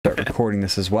recording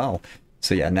this as well.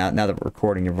 So yeah, now that we're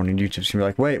recording, everyone on YouTube's gonna be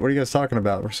like, wait, what are you guys talking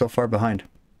about? We're so far behind.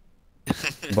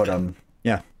 But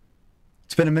yeah.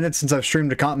 It's been a minute since I've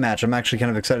streamed a comp match. I'm actually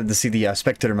kind of excited to see the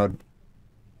spectator mode.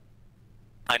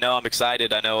 I know, I'm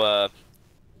excited. I know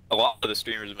a lot of the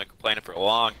streamers have been complaining for a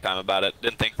long time about it.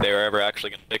 Didn't think they were ever actually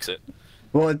going to fix it.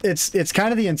 Well, it's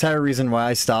kind of the entire reason why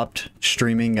I stopped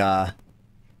streaming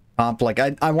comp. Like,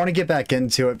 I want to get back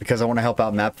into it because I want to help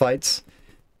out map fights.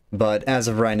 But as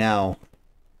of right now,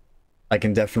 I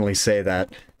can definitely say that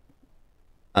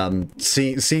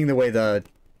seeing the way the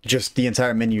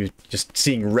entire menu just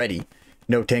seeing ready,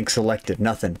 no tank selected,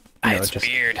 nothing. You know, it's just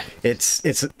weird.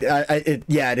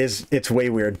 Yeah, it is. It's way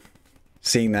weird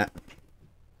seeing that.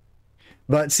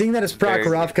 But seeing that it's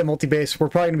Prokhorovka multi-base, we're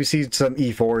probably going to be seeing some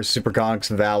E4s, Super Conks,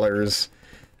 Valors.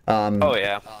 Oh,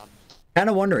 yeah. Kind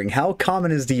of wondering, how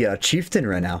common is the Chieftain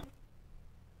right now?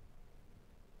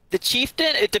 The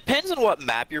Chieftain, it depends on what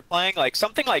map you're playing. Like,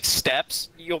 something like Steps,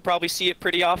 you'll probably see it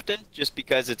pretty often, just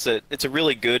because it's a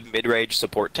really good mid-range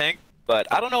support tank.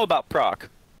 But I don't know about Proc.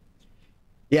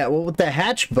 Yeah, well, with the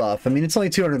hatch buff, I mean, it's only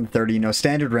 230. You know,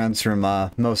 standard rounds from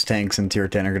most tanks in Tier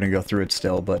 10 are going to go through it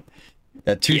still, but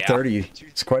at 230,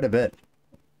 it's quite a bit.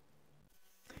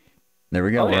 There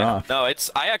we go, we're off. No,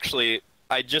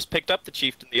 I just picked up the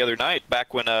Chieftain the other night,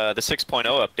 back when the 6.0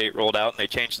 update rolled out and they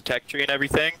changed the tech tree and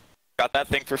everything. Got that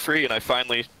thing for free, and I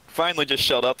finally just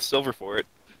shelled out the silver for it.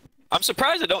 I'm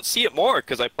surprised I don't see it more,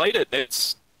 because I played it.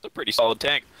 It's a pretty solid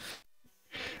tank.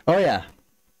 Oh, yeah.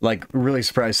 Like, really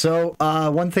surprised. So,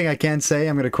 one thing I can say,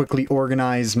 I'm going to quickly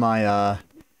organize my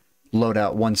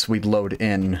loadout once we load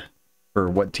in for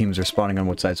what teams are spawning on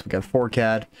what sides. We got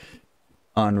 4CAD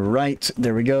on right.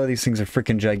 There we go. These things are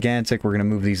freaking gigantic. We're going to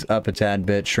move these up a tad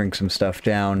bit, shrink some stuff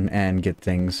down, and get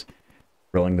things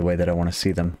rolling the way that I want to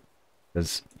see them.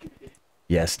 Because,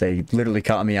 yes, they literally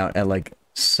caught me out at, like,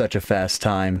 such a fast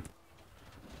time.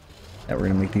 That we're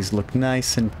going to make these look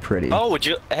nice and pretty. Oh,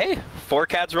 hey,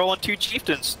 4CAD's rolling 2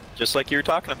 Chieftains, just like you were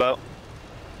talking about.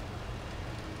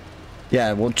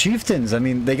 Yeah, well, Chieftains, I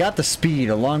mean, they got the speed.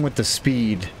 Along with the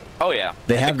speed, oh yeah,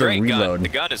 they have the reload. Gun. The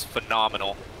gun is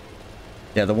phenomenal.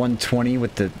 Yeah, the 120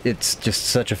 with the, it's just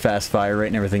such a fast fire rate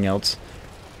and everything else.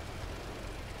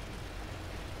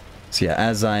 So yeah,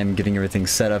 as I'm getting everything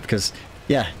set up, because,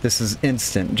 yeah, this is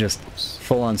instant, just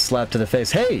full-on slap to the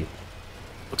face. Hey!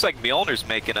 Looks like MJLNR's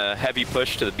making a heavy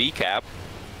push to the B cap.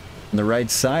 On the right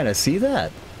side, I see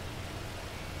that.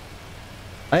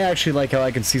 I actually like how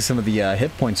I can see some of the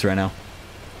hit points right now.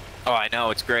 Oh, I know,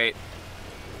 it's great.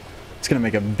 It's going to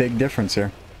make a big difference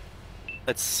here.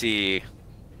 Let's see.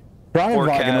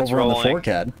 Kronenwagen over rolling. on the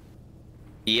 4CAD.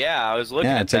 Yeah, I was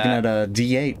looking at that. Yeah, taking out a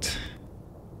D8.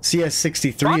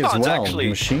 CS63 as well.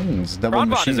 Machines, double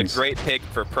machines. Is a great pick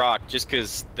for Proc, just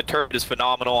because the turret is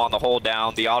phenomenal on the hold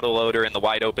down, the autoloader in the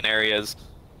wide open areas.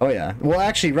 Oh yeah. Well,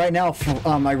 actually, right now,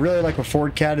 I really like what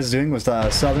 4CAD is doing with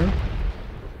Southern.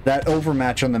 That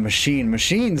overmatch on the machine.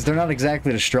 Machines, they're not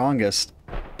exactly the strongest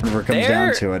whenever it comes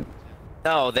down to it.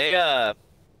 No, the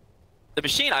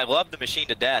machine, I love the machine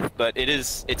to death, but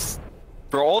it's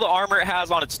for all the armor it has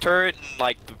on its turret and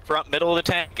like the front middle of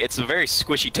the tank, it's a very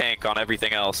squishy tank on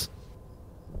everything else.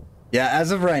 Yeah,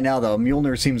 as of right now though,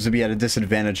 MJLNR seems to be at a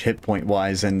disadvantage hit point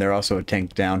wise, and they're also a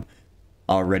tank down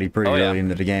already pretty early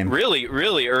into the game. Really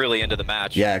early into the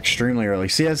match. Yeah, extremely early.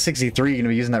 CS63 going to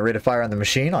be using that rate of fire on the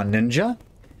machine on Ninja.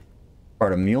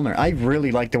 Part of MJLNR. I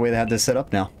really like the way they have this set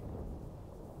up now.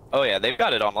 Oh yeah, they've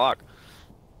got it on lock.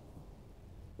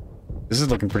 This is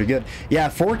looking pretty good. Yeah,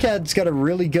 4CAD's got a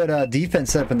really good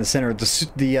defense set up in the center.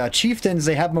 The Chieftains,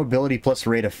 they have mobility plus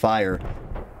rate of fire.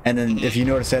 And then, if you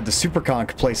notice, they had the Super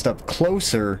Conk placed up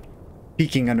closer,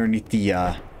 peeking underneath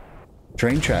the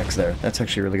train tracks there. That's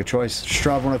actually a really good choice.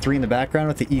 Strav 103 in the background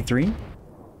with the E3.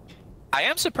 I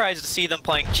am surprised to see them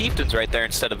playing Chieftains right there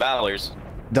instead of Valors.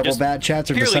 Double bad chats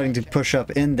are deciding to push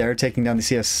up in there, taking down the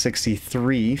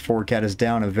CS63. 4CAD is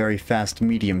down a very fast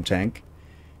medium tank.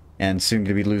 And soon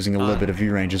to be losing a little bit of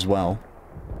view range as well.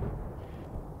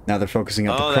 Now they're focusing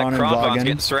up the Kronenwagen.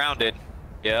 Getting surrounded.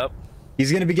 Yep.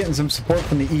 He's going to be getting some support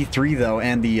from the E3 though,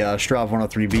 and the Strav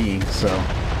 103B. So,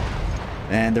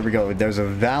 and there we go. There's a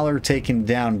Valor taken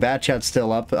down. Batchat's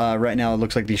still up. Right now, it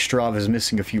looks like the Strav is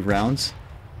missing a few rounds.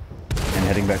 And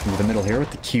heading back into the middle here with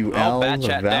the QL. Oh,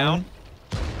 Batchat down.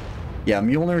 Yeah,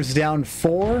 MJLNR's down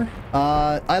 4.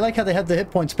 I like how they have the hit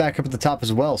points back up at the top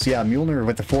as well. So yeah, MJLNR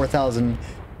with the 4,000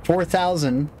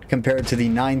 compared to the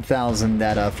 9,000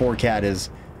 that 4CAD is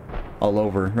all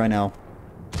over right now.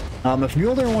 If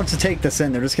MJLNR wants to take this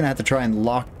in, they're just going to have to try and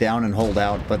lock down and hold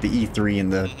out, but the E3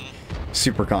 and the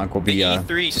Super Conk will be... The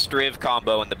E3 Striv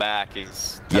combo in the back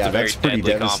is... That's a very pretty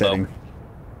devastating. Combo.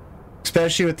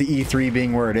 Especially with the E3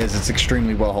 being where it is, it's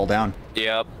extremely well held down.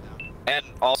 Yep. And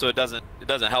also it doesn't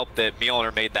help that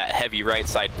MJLNR made that heavy right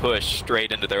side push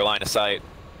straight into their line of sight.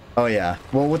 Oh yeah.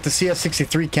 Well, with the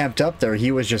CS63 camped up there,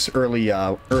 he was just early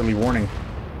warning.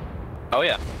 Oh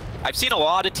yeah. I've seen a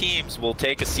lot of teams will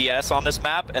take a CS on this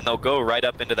map and they'll go right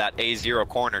up into that A0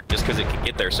 corner just because it can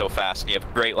get there so fast, and you have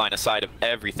a great line of sight of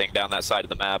everything down that side of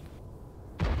the map.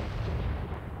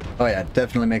 Oh yeah, it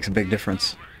definitely makes a big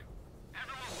difference.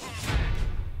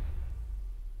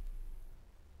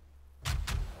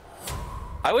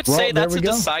 I would say that's a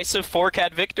decisive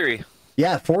 4CAD victory.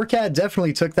 Yeah, 4CAD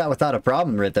definitely took that without a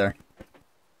problem right there.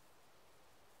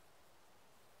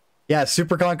 Yeah,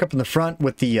 Superconk up in the front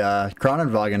with the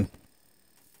Kronenwagen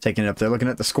taking it up there. Looking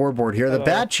at the scoreboard here. The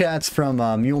bad chats from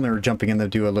MJLNR jumping in to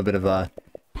do a little bit of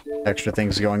extra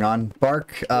things going on.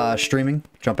 Bark streaming.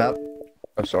 Jump out.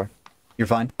 I'm sorry. You're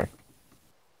fine.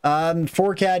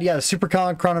 4CAD, yeah,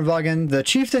 Superconk, Kronenwagen. The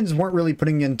Chieftains weren't really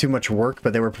putting in too much work,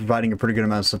 but they were providing a pretty good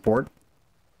amount of support.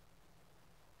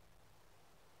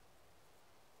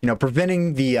 You know,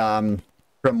 preventing the,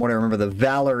 from what I remember, the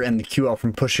Valor and the QL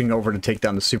from pushing over to take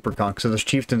down the Superconk. So those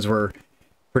Chieftains were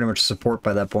pretty much support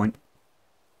by that point.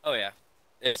 Oh, yeah.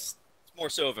 It's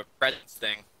more so of a presence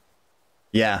thing.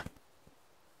 Yeah.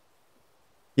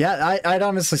 Yeah, I'd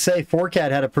honestly say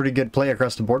 4CAD had a pretty good play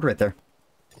across the board right there.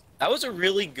 That was a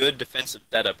really good defensive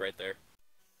setup right there.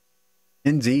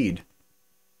 Indeed.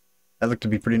 That looked to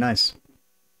be pretty nice.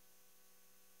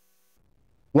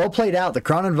 Well played out. The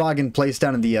Kronenwagen placed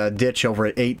down in the ditch over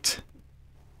at 8.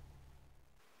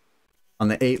 On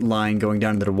the 8 line going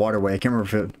down into the waterway. I can't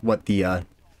remember what the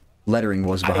lettering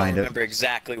was behind it. I don't remember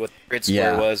exactly what the grid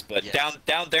square was, but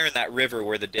down there in that river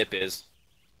where the dip is.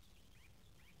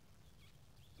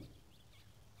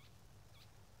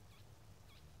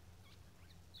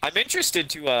 I'm interested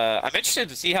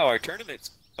to see how our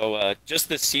tournaments go. Just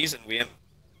this season, we have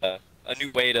a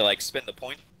new way to like spend the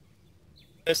point.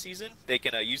 This season, they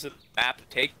can use the map and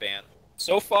take ban.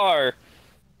 So far,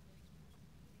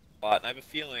 and I have a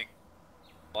feeling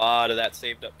a lot of that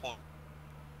saved up point.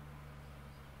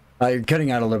 You're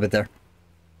cutting out a little bit there.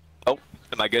 Oh,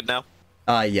 am I good now?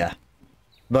 Yeah.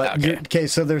 But okay,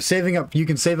 so they're saving up. You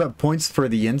can save up points for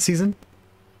the end season.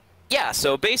 Yeah,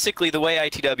 so basically the way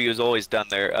ITW has always done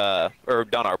their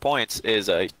done our points is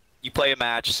you play a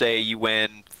match, say you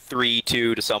win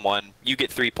 3-2 to someone, you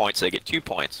get 3 points, they get 2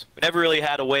 points. We never really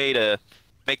had a way to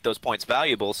make those points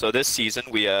valuable, so this season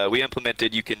we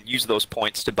implemented you can use those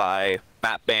points to buy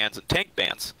map bans and tank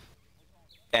bans.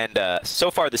 And so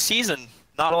far this season,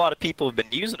 not a lot of people have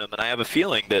been using them, and I have a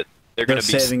feeling that they're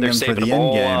saving them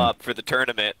all up for the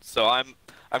tournament. So I'm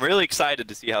really excited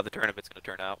to see how the tournament's going to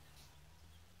turn out.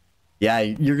 Yeah,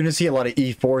 you're going to see a lot of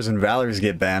E4s and Valors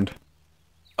get banned.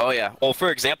 Oh, yeah. Well,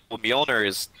 for example, MJLNR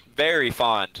is very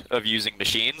fond of using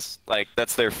machines. Like,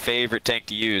 that's their favorite tank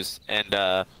to use. And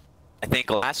I think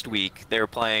last week they were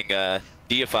playing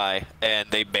DFI, and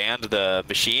they banned the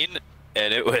machine,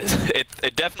 and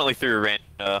it definitely threw a wrench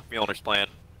in MJLNR's plan.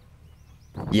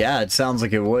 Yeah, it sounds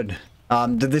like it would.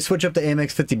 Did they switch up to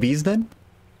AMX 50Bs then?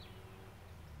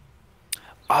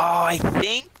 Oh, I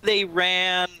think they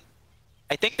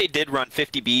did run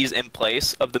 50Bs in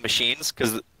place of the machines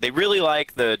because they really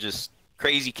like the just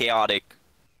crazy chaoticness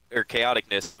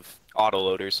of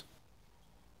autoloaders.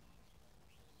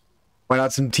 Why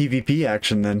not some TVP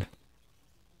action then?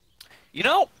 You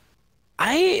know,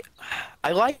 I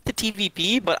like the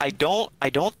TVP, but I don't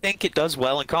think it does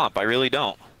well in comp. I really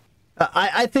don't.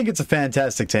 I think it's a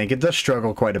fantastic tank. It does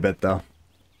struggle quite a bit though.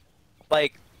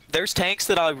 Like, there's tanks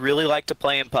that I really like to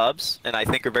play in pubs, and I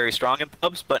think are very strong in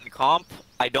pubs, but in comp,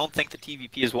 I don't think the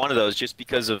TVP is one of those just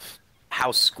because of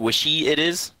how squishy it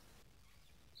is.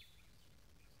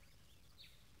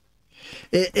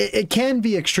 It can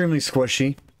be extremely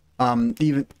squishy.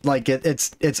 Even like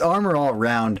it's armor all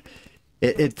around.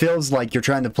 It feels like you're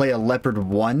trying to play a Leopard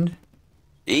 1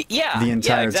 the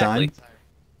entire time.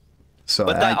 So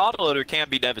but that autoloader can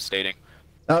be devastating.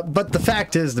 But the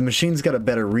fact is, the machine's got a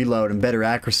better reload and better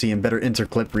accuracy and better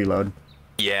interclip reload.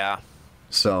 Yeah.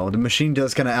 So the machine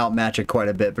does kind of outmatch it quite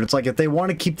a bit. But it's like if they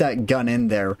want to keep that gun in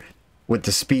there with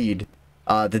the speed,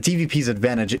 the TVP's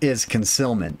advantage is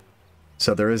concealment.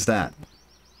 So there is that.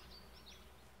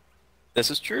 This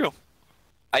is true.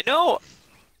 I know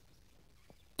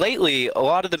lately, a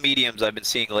lot of the mediums I've been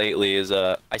seeing lately is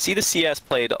I see the CS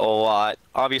played a lot.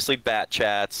 Obviously, bat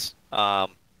chats.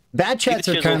 Bat chats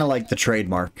are kind of like the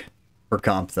trademark for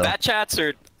comp, though. Bat chats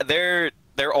are they're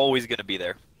always going to be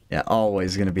there. Yeah,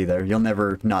 always going to be there. You'll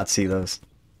never not see those.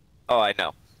 Oh, I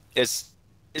know. It's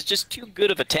is just too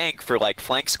good of a tank for like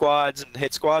flank squads and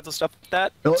hit squads and stuff like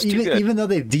that. Well, It's too good. even though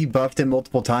they've debuffed it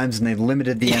multiple times and they've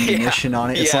limited the ammunition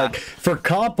on it, it's like, for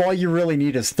comp, all you really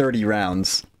need is 30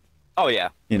 rounds. Oh yeah.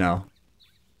 You know?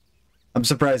 I'm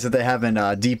surprised that they haven't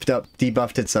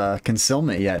debuffed its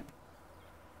concealment yet.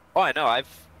 Oh, I know.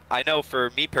 I know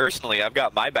for me personally, I've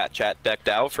got my bat chat decked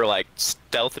out for like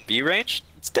stealth and B range.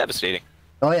 It's devastating.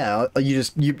 Oh yeah,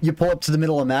 you pull up to the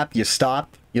middle of the map, you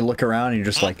stop, you look around, and you're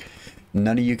just like,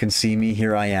 none of you can see me,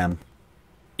 here I am.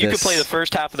 You could play the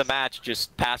first half of the match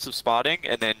just passive spotting,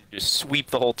 and then just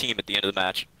sweep the whole team at the end of the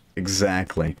match.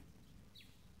 Exactly.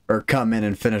 Or come in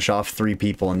and finish off 3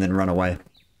 people and then run away.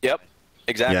 Yep,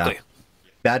 exactly. Yeah.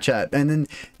 Bat chat. And then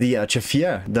the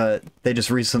Chafier, they just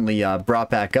recently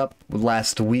brought back up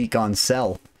last week on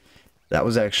sale. That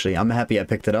was actually, I'm happy I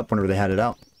picked it up whenever they had it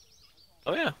out.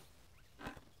 Oh yeah.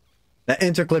 That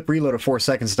interclip reload of 4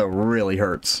 seconds though really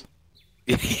hurts.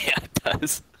 Yeah, it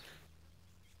does.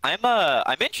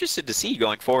 I'm interested to see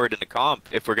going forward in the comp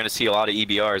if we're going to see a lot of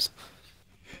EBRs.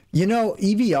 You know,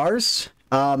 EBRs,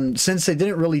 since they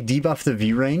didn't really debuff the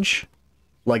view range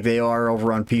like they are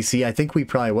over on PC, I think we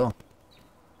probably will.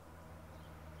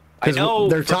 I know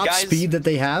their top speed that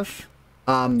they have,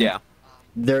 yeah,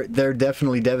 they're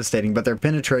definitely devastating, but their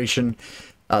penetration,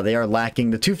 they are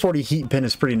lacking. The 240 heat pin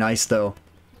is pretty nice though,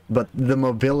 but the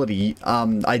mobility,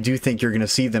 I do think you're going to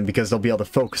see them because they'll be able to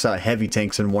focus out heavy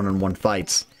tanks in one-on-one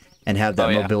fights and have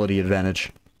that mobility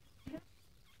advantage.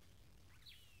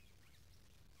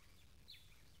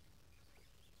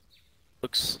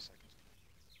 Looks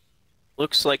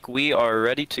like we are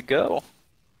ready to go.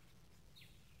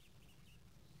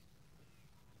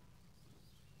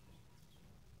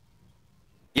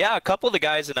 Yeah, a couple of the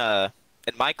guys in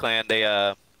my clan, they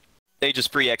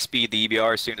just free XP'd the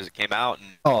EBR as soon as it came out. And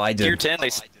oh, I did. Tier 10,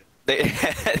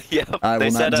 yeah, I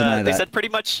will not deny that. They said pretty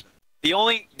much the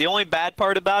only bad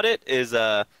part about it is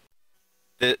the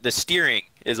steering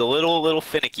is a little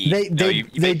finicky. They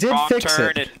did fix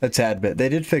it a tad bit. They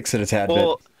did fix it a tad bit.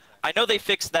 Well, I know they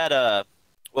fixed that.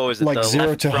 What was it? Like the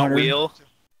 0 to 100 wheel.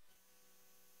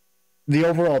 The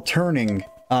overall turning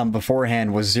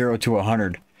beforehand was 0 to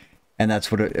 100, and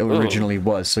that's what it originally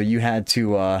was. So you had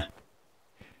to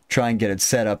try and get it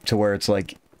set up to where it's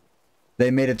like they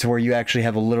made it to where you actually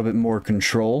have a little bit more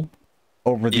control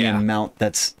over the amount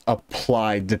that's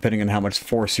applied, depending on how much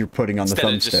force you're putting on the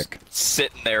thumbstick. Just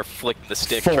sitting there flicking the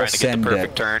stick, trying to get the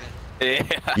perfect turn.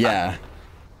 Yeah.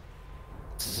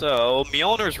 So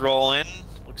MJLNR's rolling.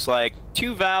 Looks like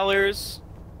 2 Valors,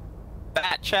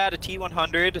 Bat Chat, a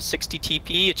T100, a 60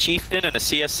 TP, a Chieftain, and a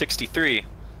CS63.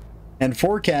 And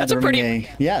 4CAD running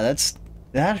that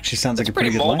actually sounds like a pretty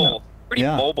good lineup. Pretty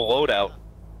mobile loadout.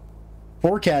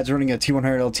 4CAD's running a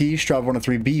T100 LT, Strav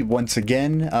 103B once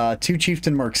again, 2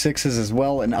 Chieftain Mark 6s as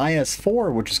well, an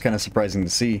IS4, which is kind of surprising to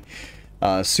see,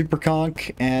 Super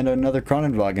Conch, and another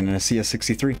Kronenwagen and a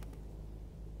CS63.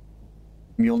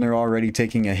 MJLNR already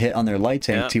taking a hit on their light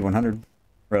tank T100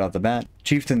 right off the bat.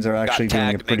 Chieftains are actually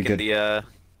doing a pretty good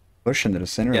push into the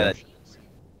center. Yeah,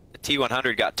 the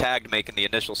T100 got tagged making the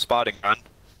initial spotting run.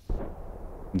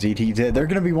 Indeed, he did. They're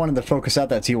going to be wanting to focus out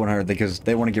that T100 because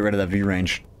they want to get rid of that view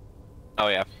range. Oh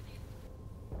yeah.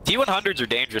 T100s are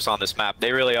dangerous on this map.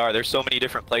 They really are. There's so many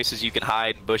different places you can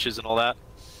hide, and bushes and all that.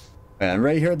 And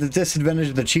right here, the disadvantage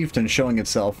of the Chieftain showing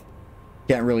itself.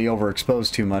 Can't really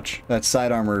overexpose too much. That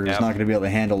side armor is not going to be able to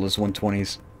handle those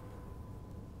 120s.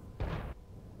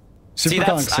 Super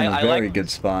Conch's in a very good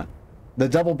spot. The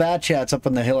double Bat Chats up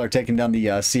on the hill are taking down the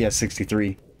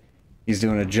CS63. He's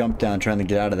doing a jump down trying to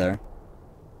get out of there.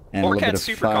 And 4CAD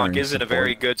Super Conch is in a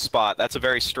very good spot. That's a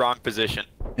very strong position.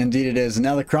 Indeed it is.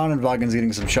 Now the Kronenwagen's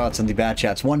getting some shots on the Bat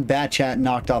Chats. One Bat Chat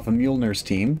knocked off a MJLNR's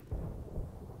team.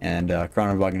 And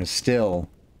Kronenwagen is still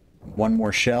one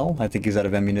more shell. I think he's out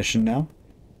of ammunition now.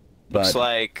 But looks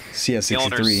like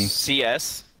CS63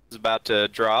 CS is about to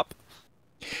drop.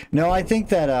 No, I think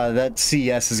that that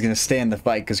CS is going to stay in the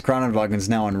fight because Kronenwagen's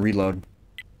now on reload.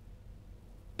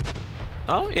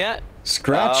 Oh, yeah.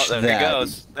 Scratch there that. He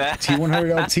goes.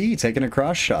 T100 LT taking a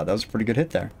cross shot. That was a pretty good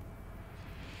hit there.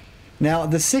 Now,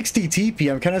 the 60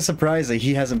 TP, I'm kind of surprised that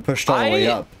he hasn't pushed all the way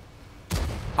up.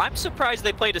 I'm surprised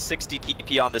they played a 60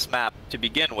 TP on this map to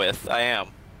begin with. I am.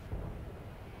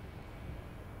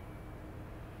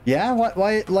 Yeah?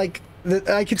 Why? Like,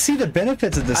 I could see the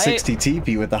benefits of the 60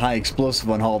 TP with the high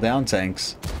explosive on hull down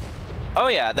tanks. Oh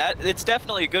yeah, it's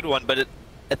definitely a good one, but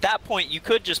at that point you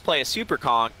could just play a Super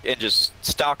Conch and just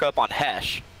stock up on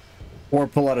Hesh. Or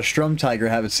pull out a Strum Tiger,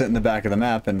 have it sit in the back of the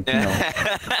map, and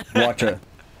watch a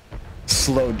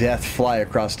slow death fly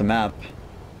across the map.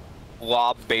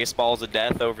 lob baseballs of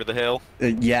death over the hill.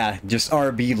 Yeah, just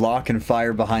RB lock and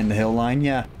fire behind the hill line.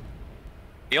 Yeah.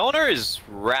 MJLNR is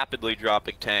rapidly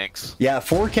dropping tanks. Yeah,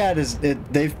 4CAT is.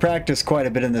 They've practiced quite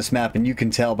a bit in this map, and you can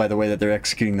tell by the way that they're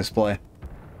executing this play.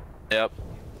 Yep.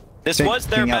 This was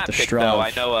their map pick, though.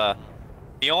 I know.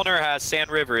 MJLNR has Sand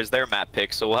River as their map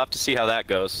pick, so we'll have to see how that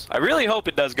goes. I really hope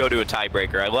it does go to a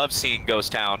tiebreaker. I love seeing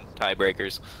Ghost Town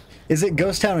tiebreakers. Is it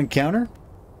Ghost Town Encounter?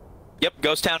 Yep,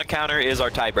 Ghost Town Encounter is our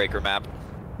tiebreaker map.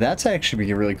 That's actually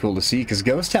be really cool to see, because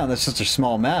Ghost Town, that's such a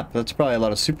small map. That's probably a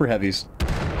lot of super heavies.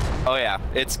 Oh yeah,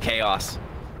 it's chaos.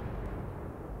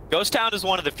 Ghost Town is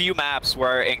one of the few maps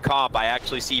where in comp I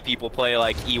actually see people play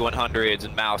like E100s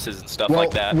and mouses and stuff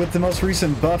like that. With the most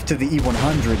recent buff to the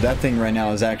E100, that thing right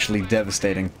now is actually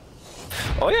devastating.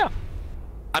 Oh yeah.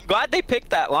 I'm glad they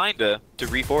picked that line to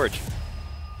reforge.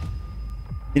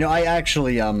 You know, I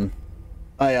actually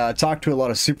I talked to a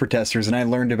lot of super testers, and I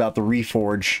learned about the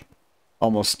reforge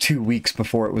almost 2 weeks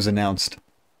before it was announced.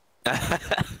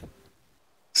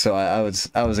 So I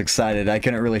was excited. I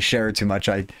couldn't really share it too much.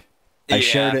 I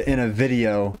shared it in a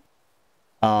video,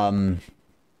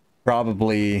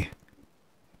 probably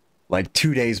like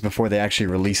 2 days before they actually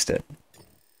released it.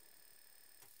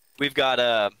 We've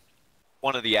got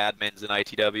one of the admins in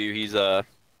ITW.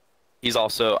 He's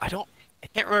also I can't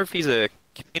remember if he's a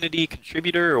community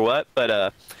contributor or what,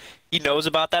 but he knows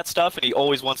about that stuff and he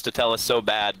always wants to tell us so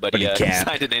bad, but he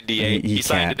signed an NDA. He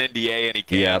signed an NDA and he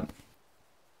can't.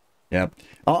 Yep.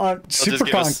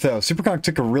 Superconk though. Superconk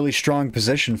took a really strong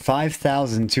position,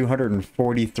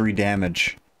 5,243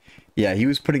 damage. Yeah, he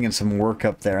was putting in some work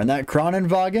up there. And that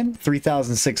Kronenwagen,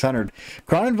 3,600.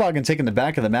 Kronenwagen taking the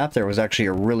back of the map there was actually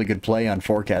a really good play on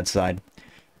 4CAT's side.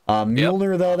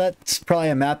 MJLNR though, that's probably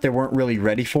a map they weren't really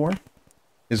ready for,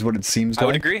 is what it seems like. I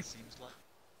would agree.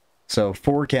 So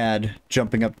 4CAT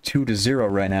jumping up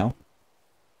 2-0 right now.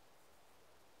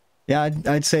 Yeah,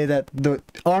 I'd say that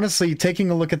honestly, taking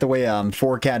a look at the way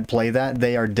 4CAT play that,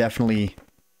 they are definitely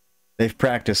they've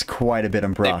practiced quite a bit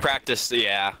in proc. They practiced,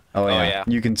 yeah. Oh yeah,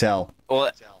 you can tell.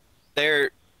 Well,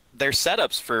 their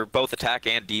setups for both attack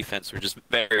and defense were just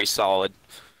very solid.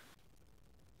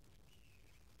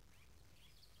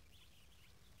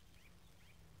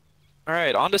 All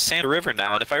right, on to Sand River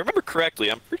now, and if I remember correctly,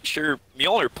 I'm pretty sure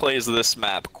MJLNR plays this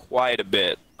map quite a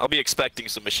bit. I'll be expecting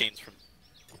some machines from.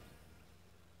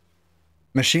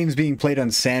 Machines being played on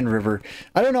Sand River.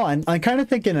 I don't know. I'm kind of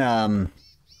thinking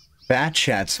Bat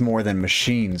Chats more than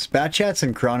machines. Bat Chats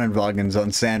and Kronenwagens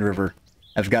on Sand River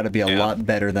have got to be a lot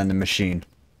better than the machine.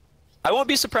 I won't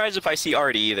be surprised if I see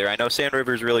Artie either. I know Sand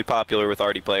River is really popular with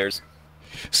Artie players.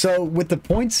 So with the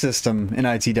point system in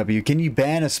ITW, can you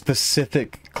ban a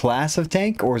specific class of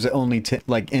tank, or is it only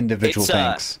like individual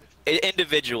tanks?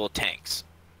 Individual tanks.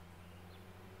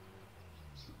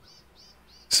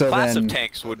 So class of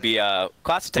tanks would be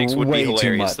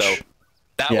hilarious though.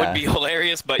 That would be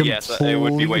hilarious, but yes, it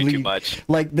would be way too much.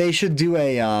 Like they should do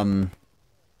a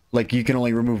like you can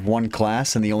only remove one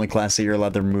class, and the only class that you're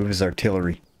allowed to remove is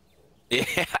artillery. Yeah.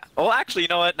 Well, actually, you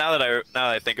know what? Now that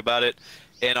I think about it,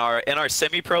 in our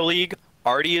semi-pro league,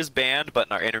 Artie is banned, but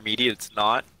in our intermediate, it's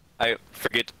not. I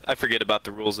forget about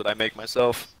the rules that I make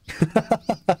myself.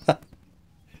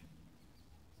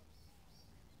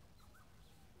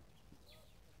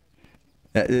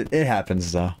 It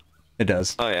happens though. It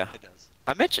does. Oh yeah. It does.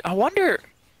 I wonder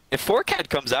if 4CAT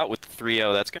comes out with the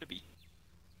 3-0, that's gonna be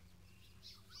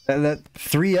that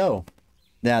 3-0.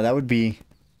 Yeah, that would be.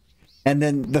 And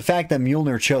then the fact that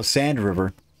MJLNR chose Sand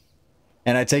River,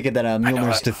 and I take it that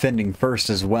MJLNR's defending first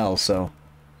as well. So.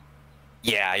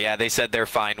 Yeah. They said they're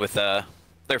fine with the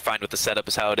setup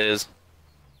is how it is.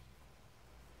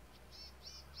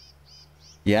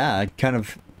 Yeah,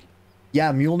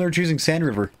 Yeah, MJLNR choosing Sand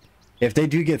River. If they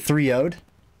do get 3-0'd,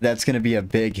 that's going to be a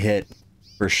big hit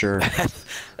for sure.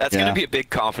 That's going to be a big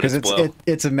confidence blow.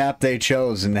 It's a map they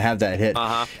chose, and to have that hit.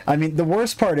 I mean, the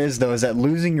worst part is, though, is that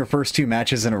losing your first 2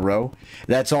 matches in a row,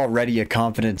 that's already a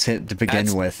confidence hit to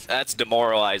begin with. That's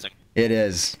demoralizing. It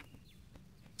is.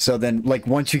 So then, like,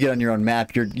 once you get on your own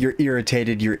map, you're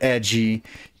irritated, you're edgy,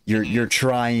 you're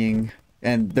trying,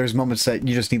 and there's moments that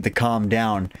you just need to calm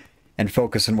down and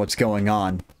focus on what's going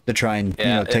on to try and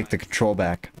take the control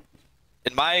back.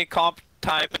 In my comp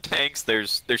time in tanks,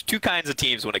 there's 2 kinds of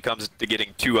teams when it comes to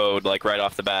getting 2-0'd, like right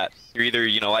off the bat. You're either,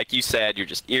 like you said, you're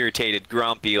just irritated,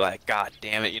 grumpy, like, God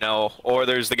damn it, or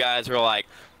there's the guys who are like,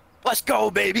 let's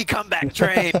go, baby, come back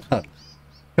train.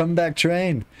 Come back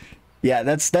train. Yeah,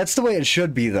 that's the way it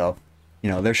should be, though.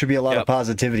 There should be a lot of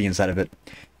positivity inside of it.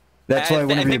 That's why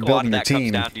whenever you're building your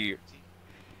team,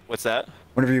 what's that?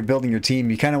 Whenever you're building your team,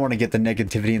 you kind of want to get the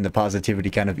negativity and the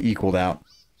positivity kind of equaled out.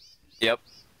 Yep.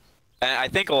 And I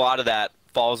think a lot of that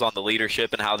falls on the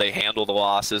leadership and how they handle the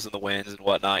losses and the wins and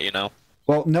whatnot, you know?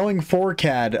 Well, knowing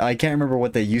 4CAD, I can't remember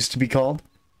what they used to be called,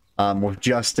 with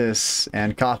Justice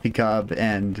and Coffee Cub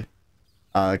and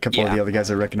a couple of the other guys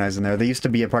I recognize in there. They used to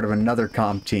be a part of another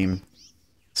comp team,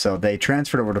 so they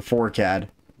transferred over to 4CAD.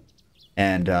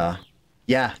 And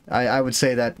yeah, I would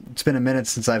say that it's been a minute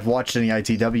since I've watched any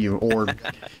ITW or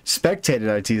spectated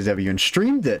ITW and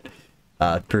streamed it,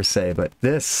 per se. But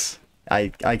this, I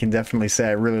can definitely say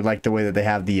I really like the way that they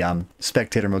have the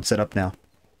spectator mode set up now.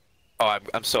 Oh,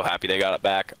 I'm so happy they got it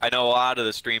back. I know a lot of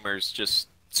the streamers just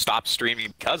stopped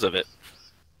streaming because of it.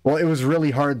 Well, it was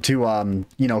really hard to,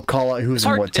 you know, call out who's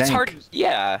in what tank. It's hard,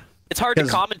 yeah. It's hard to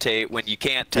commentate when you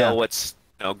can't tell what's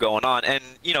going on. And,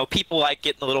 you know, people like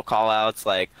getting the little call-outs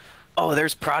like, oh,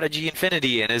 there's Prodigy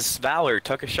Infinity and his Valor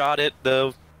took a shot at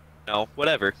the, you know,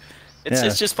 whatever.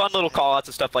 It's just fun little call-outs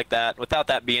and stuff like that. Without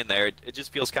that being there, it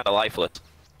just feels kind of lifeless.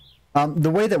 The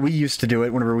way that we used to do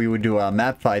it whenever we would do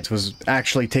map fights was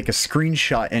actually take a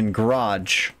screenshot in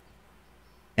Garage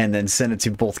and then send it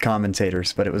to both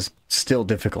commentators, but it was still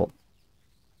difficult.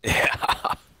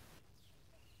 Yeah.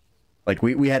 Like,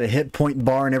 we had a hit point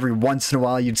bar, and every once in a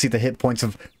while you'd see the hit points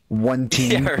of one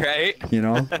team. Yeah, right? You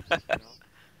know?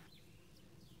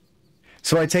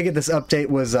 So I take it this update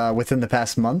was within the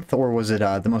past month, or was it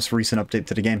the most recent update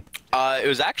to the game? It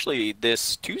was actually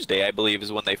this Tuesday, I believe,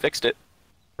 is when they fixed it.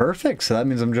 Perfect. So that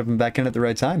means I'm jumping back in at the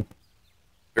right time.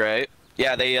 Right.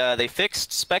 Yeah, they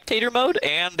fixed spectator mode,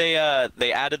 and they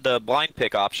added the blind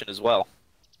pick option as well.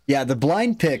 Yeah, the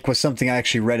blind pick was something I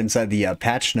actually read inside the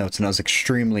patch notes, and I was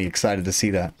extremely excited to see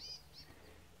that.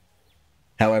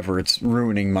 However, it's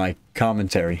ruining my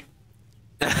commentary.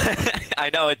 I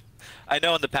know it. I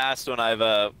know in the past when I've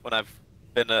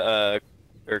been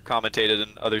or commentated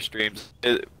in other streams,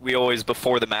 we always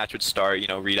before the match would start, you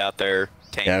know, read out their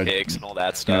tank picks and all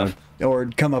that stuff, you know, or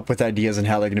come up with ideas on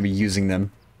how they're going to be using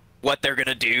them, what they're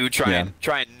gonna do, try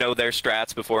and know their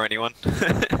strats before anyone.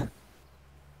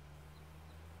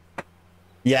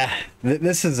 Yeah,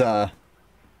 this is a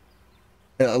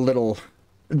little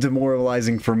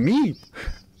demoralizing for me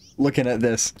looking at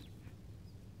this.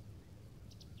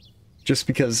 Just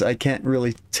because I can't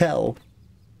really tell.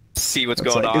 See what's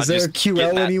going on. Is there a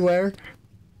QL anywhere?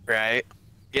 Right.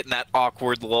 Getting that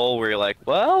awkward lull where you're like,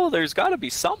 well, there's got to be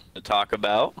something to talk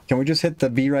about. Can we just hit the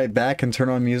be right back and turn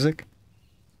on music?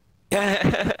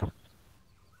 Yeah.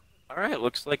 All right,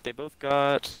 looks like they both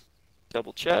got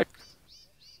double check.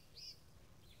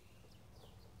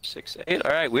 6-8.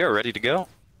 All right, we are ready to go.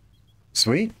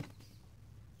 Sweet.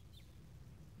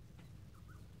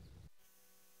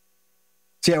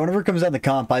 So yeah, whenever it comes down to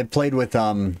comp, I played with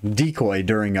Decoy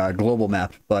during global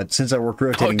map, but since I work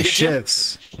rotating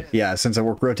shifts, since I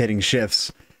work rotating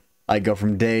shifts, I go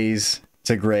from days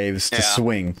to graves to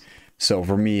swing. So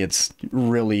for me, it's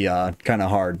really kind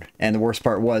of hard. And the worst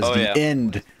part was the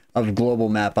end of global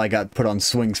map, I got put on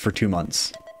swings for 2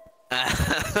 months.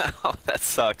 Oh, that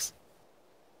sucks.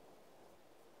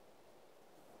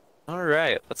 All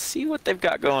right, let's see what they've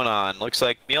got going on. Looks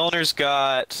like MJLNR's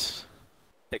got.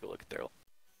 Take a look at their.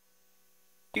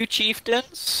 2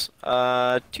 Chieftains,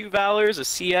 2 Valors, a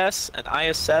CS, an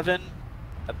IS-7,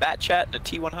 a Bat Chat, and a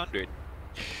T-100.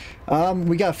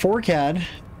 We got 4CAD.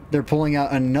 They're pulling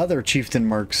out another Chieftain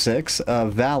Mark 6,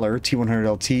 Valor,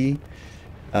 T-100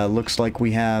 LT. Looks like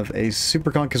we have a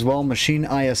Superconk as well, Machine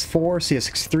IS-4,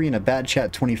 CS-63, and a Bat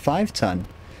Chat 25-ton.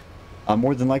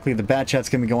 More than likely, the Bat Chat's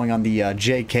going to be going on the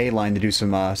JK line to do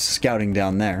some scouting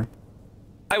down there.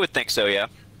 I would think so, yeah.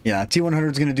 Yeah,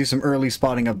 T-100 is going to do some early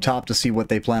spotting up top to see what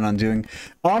they plan on doing.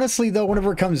 Honestly, though,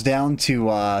 whenever it comes down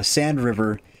to Sand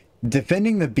River,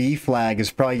 defending the B flag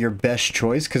is probably your best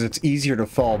choice because it's easier to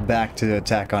fall back to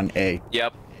attack on A.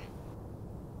 Yep.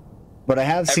 But I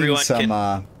have seen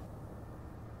some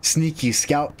sneaky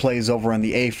scout plays over on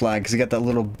the A flag because you got that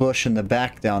little bush in the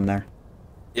back down there.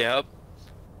 Yep.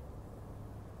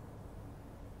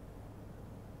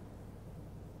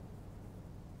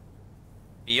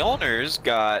 MJLNR's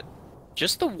got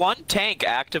just the one tank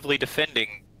actively defending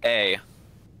A.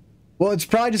 Well, it's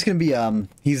probably just going to be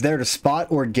he's there to spot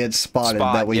or get spotted.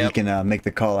 That way you can make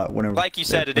the call out whenever. Like you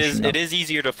said, it is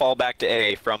easier to fall back to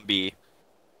A from B.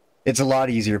 It's a lot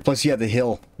easier. Plus, you have the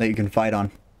hill that you can fight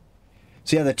on.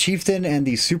 So yeah, the Chieftain and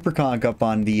the Superconk up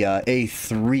on the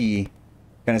A3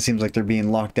 kind of seems like they're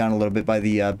being locked down a little bit by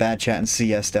the Bat Chat and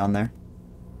CS down there.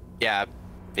 Yeah,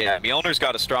 MJLNR's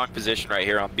got a strong position right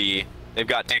here on B. They've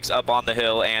got tanks up on the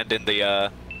hill and in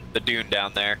the dune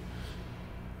down there.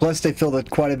 Plus, they filled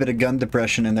quite a bit of gun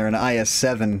depression, and they're an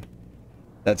IS-7.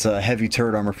 That's a heavy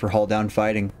turret armor for hull down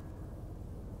fighting.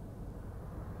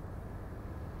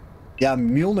 Yeah,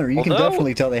 Mjolnir, you can Although-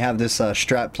 definitely tell they have this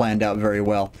strat planned out very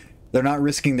well. They're not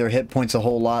risking their hit points a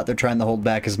whole lot. They're trying to hold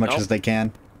back as much Nope. as they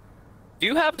can. Do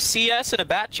you have CS and a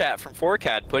bat chat from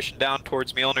 4CAD pushing down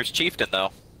towards Mjolnir's Chieftain,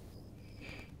 though?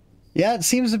 Yeah, it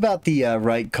seems about the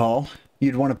right call.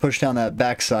 You'd want to push down that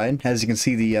backside. As you can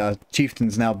see, the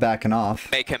Chieftain's now backing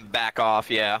off. Make him back off,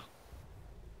 yeah.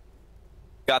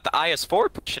 Got the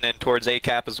IS-4 pushing in towards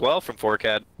ACAP as well from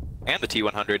 4CAD, and the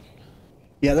T-100.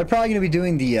 Yeah, they're probably going to be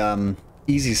doing the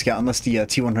easy scout unless the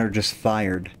T-100 just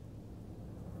fired.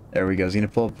 There we go. He's going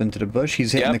to pull up into the bush.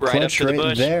 He's hitting the clutch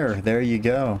right there. There you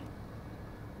go.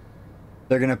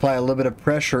 They're going to apply a little bit of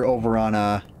pressure over on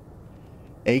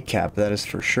ACAP, that is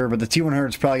for sure. But the T-100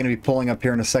 is probably going to be pulling up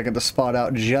here in a second to spot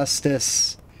out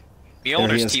Justice.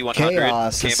 Mjolnir's T-100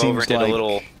 came over and did a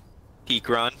little peak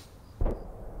run.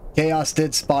 Chaos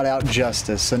did spot out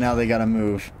Justice, so now they got to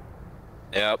move.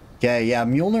 Yep. Okay, yeah,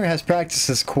 Mjolnir has practiced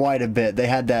this quite a bit. They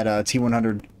had that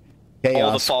T-100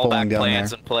 Chaos all the pulling fallback down plans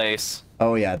there. in place.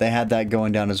 Oh yeah, they had that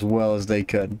going down as well as they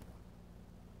could.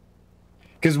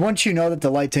 Because once you know that the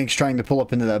light tank's trying to pull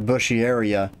up into that bushy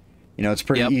area, you know, it's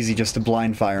pretty easy just to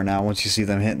blind fire now once you see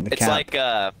them hitting the cap. It's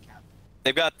like,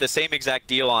 they've got the same exact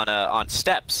deal on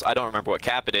steps. I don't remember what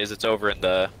cap it is. It's over in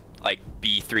the, like,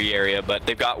 B3 area, but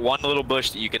they've got one little bush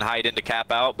that you can hide into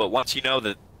cap out, but once you know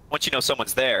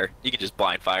someone's there, you can just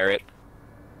blind fire it.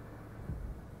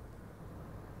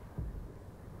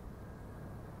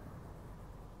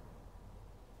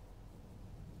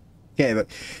 Okay, but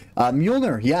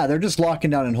Mjolnir, yeah, they're just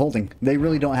locking down and holding. They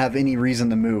really don't have any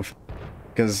reason to move.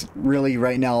 Because really,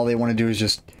 right now, all they want to do is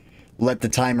just let the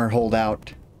timer hold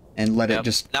out and let it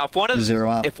just now, zero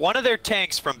out. if one of their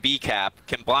tanks from B cap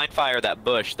can blind fire that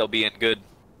bush, they'll be in good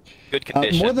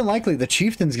condition. More than likely, the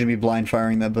Chieftain's going to be blind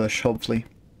firing that bush, hopefully.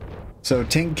 So,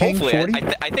 King Hopefully, 40?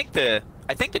 I think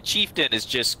the Chieftain is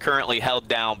just currently held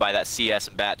down by that CS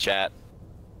and bat chat.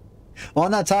 Well,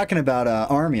 I'm not talking about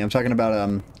Army. I'm talking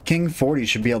about King 40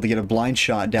 should be able to get a blind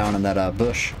shot down in that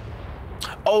bush.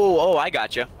 Oh, I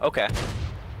gotcha. Okay.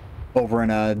 Over in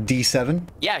D7?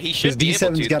 Yeah, he should be able to.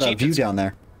 D7's got a view down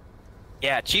there.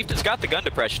 Yeah, Chieftain's got the gun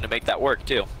depression to make that work,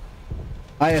 too.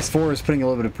 IS-4 is putting a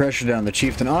little bit of pressure down on the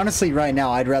Chieftain. Honestly, right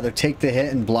now, I'd rather take the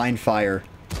hit and blind fire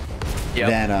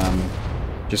than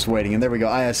just waiting. And there we go,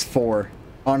 IS-4.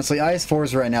 Honestly,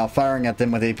 IS-4s right now, firing at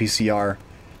them with APCR,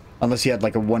 unless you had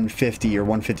like a 150 or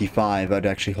 155, I'd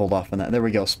actually hold off on that. There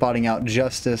we go, spotting out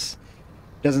Justice.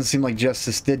 Doesn't seem like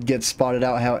Justice did get spotted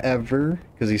out, however,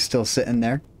 because he's still sitting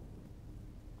there.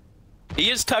 He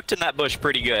is tucked in that bush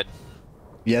pretty good.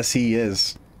 Yes, he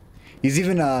is. He's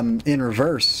even in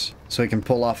reverse, so he can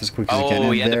pull off as quick as he can. Oh,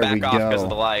 And he had to there we back off because of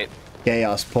the go. light.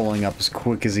 Chaos pulling up as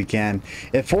quick as he can.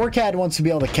 If 4CAD wants to be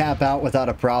able to cap out without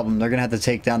a problem, they're going to have to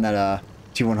take down that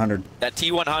T-100. That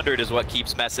T-100 is what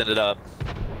keeps messing it up.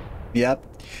 Yep.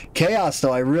 Chaos,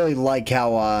 though, I really like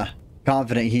how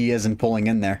confident he is in pulling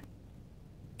in there.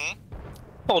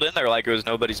 Pulled in there like it was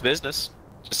nobody's business.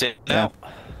 Just in and out.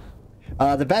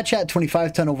 The Batchat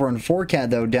 25-ton over on 4CAD,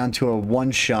 though, down to a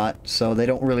one-shot, so they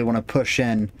don't really want to push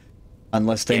in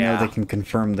unless they know they can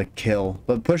confirm the kill.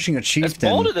 But pushing a Chieftain...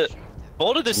 That's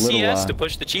bold of the CS to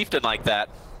push the Chieftain like that.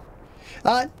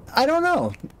 I don't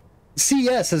know.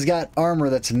 CS has got armor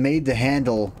that's made to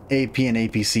handle AP and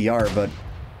APCR, but...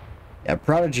 Yeah,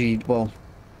 Prodigy, well...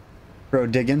 Pro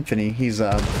Dig Infinity, he's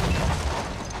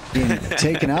being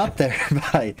taken out there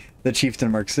by the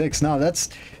Chieftain Mark 6. No, that's...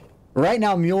 Right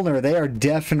now, Mjolnir, they are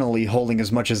definitely holding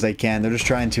as much as they can. They're just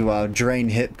trying to drain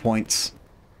hit points.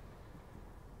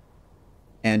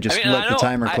 And just let the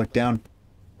timer click down.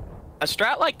 A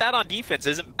strat like that on defense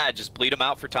isn't bad. Just bleed them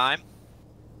out for time.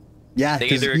 Yeah,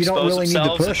 because you don't really need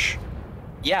to push.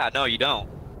 Yeah, no, you don't.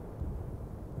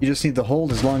 You just need to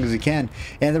hold as long as you can.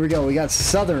 And there we go. We got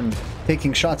Southern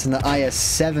taking shots in the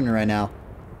IS-7 right now.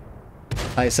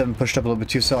 IS-7 pushed up a little bit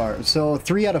too far. So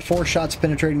 3 out of 4 shots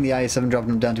penetrating the IS-7, dropping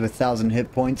him down to 1,000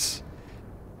 hit points.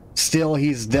 Still,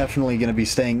 he's definitely going to be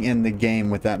staying in the game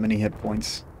with that many hit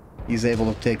points. He's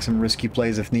able to take some risky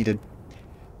plays if needed.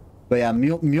 But yeah,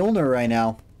 Mjolnir right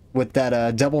now, with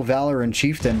that double Valor and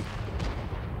Chieftain,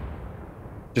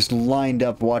 just lined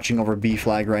up watching over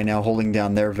B-Flag right now, holding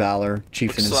down their Valor,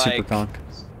 Chieftain, and Super Conk.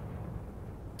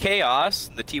 Chaos,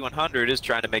 the T-100, is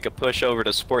trying to make a push over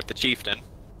to support the Chieftain.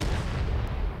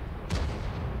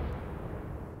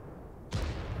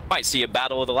 Might see a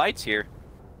battle of the lights here.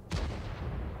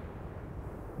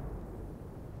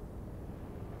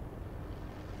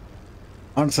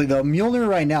 Honestly, though, Mjolnir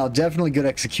right now, definitely good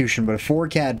execution, but if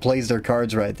 4CAD plays their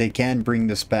cards right, they can bring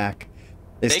this back.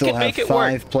 They still have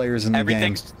 5 players in the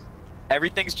game.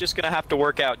 Everything's just going to have to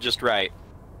work out just right.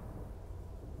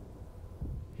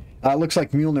 Looks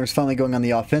like Mjolnir's finally going on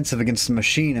the offensive against the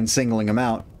machine and singling him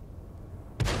out.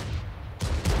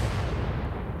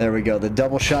 There we go. The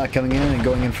double shot coming in and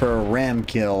going in for a ram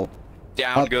kill.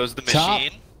 Down goes the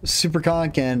machine.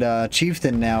 Superconk and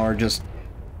Chieftain now are just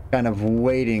kind of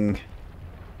waiting.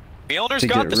 Mjolnir's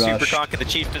got the Superconk and the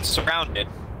Chieftain's surrounded.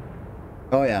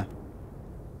 Oh, yeah.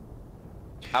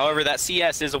 However, that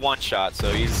CS is a one-shot,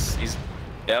 so he's...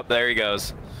 Yep, there he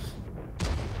goes.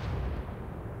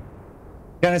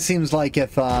 Kind of seems like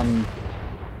if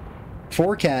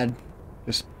 4CAD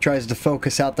just tries to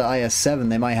focus out the IS-7,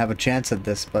 they might have a chance at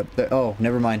this, but... Oh,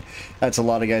 never mind. That's a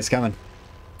lot of guys coming.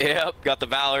 Yep, got the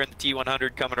Valor and the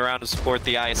T-100 coming around to support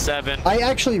the IS-7. I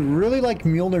actually really like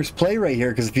Mjolnir's play right here,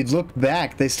 because if you look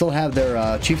back, they still have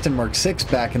their Chieftain Mark 6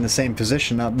 back in the same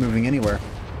position, not moving anywhere.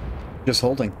 Just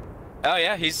holding. Oh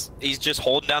yeah, he's just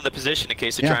holding down the position in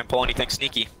case they try and pull anything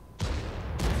sneaky.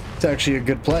 It's actually a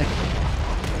good play.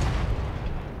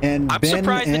 And I'm Ben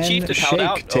surprised the and Chieftain Shake held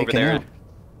out over there. out.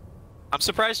 I'm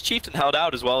surprised Chieftain held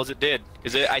out as well as it did,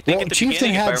 because I think at the Chieftain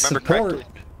beginning, if I had remember support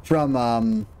correctly,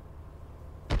 from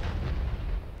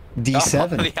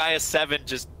D7. The IS-7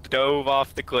 just dove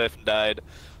off the cliff and died.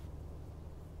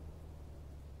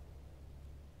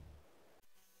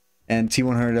 And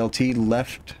T-100 LT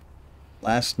left,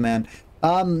 last man.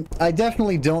 I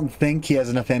definitely don't think he has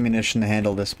enough ammunition to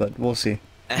handle this, but we'll see.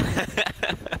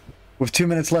 With 2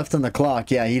 minutes left on the clock,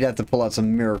 yeah, he'd have to pull out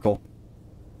some miracle.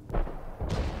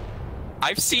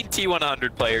 I've seen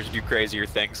T-100 players do crazier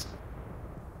things.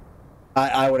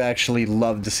 I would actually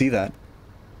love to see that.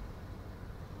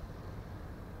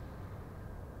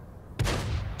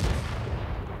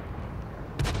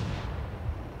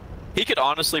 He could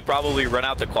honestly probably run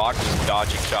out the clock just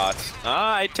dodging shots.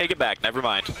 I take it back. Never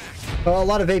mind. Well, a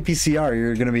lot of APCR,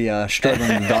 you're going to be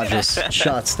struggling to dodge those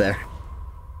shots there.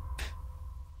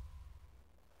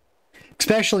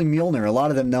 Especially Mjolnir. A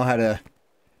lot of them know how to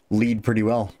lead pretty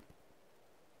well.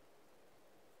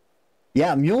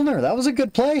 Yeah, Mjolnir, that was a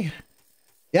good play.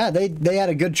 Yeah, they had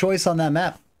a good choice on that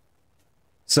map.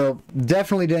 So,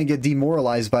 definitely didn't get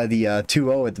demoralized by the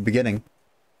 2-0 at the beginning.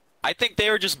 I think they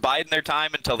were just biding their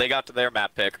time until they got to their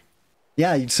map pick.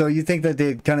 Yeah, so you think that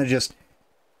they kind of just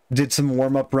did some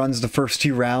warm-up runs the first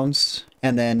 2 rounds,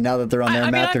 and then now that they're on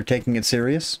their map, they're taking it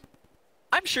serious?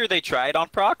 I'm sure they tried on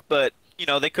proc, but, you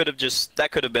know, they could have just... That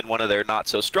could have been one of their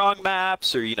not-so-strong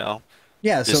maps, or, you know...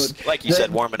 Yeah, just, so... like you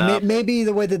said, warming up. Maybe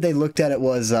the way that they looked at it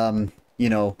was, you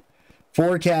know,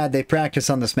 4CAD, they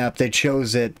practice on this map, they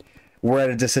chose it, we're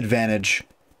at a disadvantage...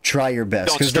 Try your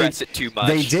best. Don't stress it too much.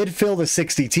 They did fill the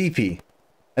 60 TP.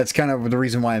 That's kind of the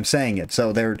reason why I'm saying it.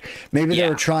 So they were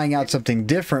trying out something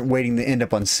different, waiting to end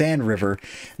up on Sand River.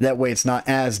 That way it's not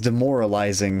as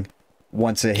demoralizing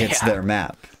once it hits their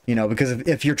map. You know, because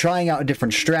if you're trying out a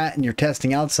different strat and you're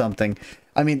testing out something,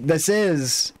 I mean, this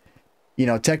is, you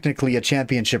know, technically a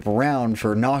championship round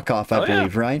for knockoff, I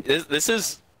believe, right? This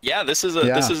is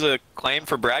a claim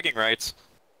for bragging rights.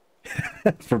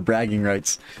 For bragging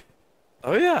rights.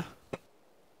 Oh yeah.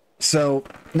 So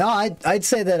no, I'd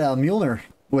say that Mjolnir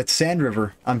with Sand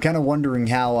River. I'm kind of wondering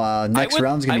how next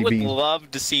round's going to be. I would love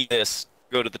to see this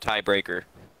go to the tiebreaker.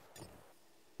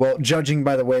 Well, judging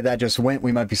by the way that just went,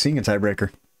 we might be seeing a tiebreaker.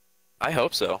 I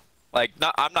hope so. Like,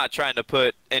 I'm not trying to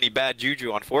put any bad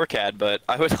juju on 4CAD, but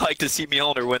I would like to see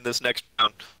Mjolnir win this next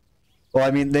round. Well, I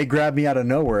mean, they grabbed me out of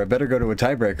nowhere. I better go to a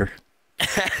tiebreaker.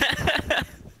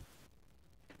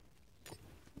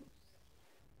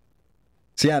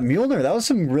 So yeah, Mjolnir, that was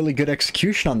some really good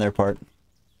execution on their part.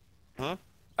 Huh?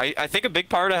 I think a big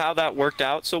part of how that worked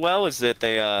out so well is that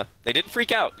they didn't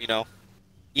freak out, you know.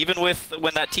 Even with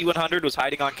when that T-100 was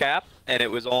hiding on cap and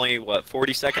it was only, what,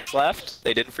 40 seconds left,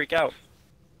 they didn't freak out.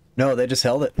 No, they just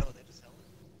held it.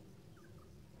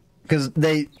 Because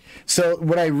so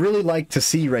what I really liked to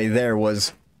see right there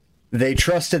was they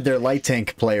trusted their light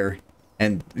tank player.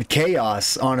 And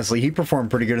Chaos, honestly, he performed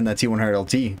pretty good in that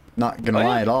T-100 LT. Not gonna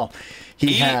lie at all.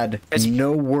 He had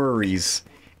no worries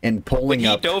in pulling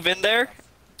up. When he dove in there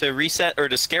to reset, or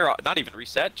to scare off, not even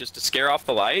reset, just to scare off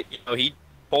the light, you know, he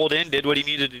pulled in, did what he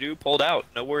needed to do, pulled out.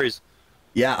 No worries.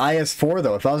 Yeah, IS-4,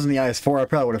 though. If I was in the IS-4, I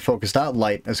probably would have focused out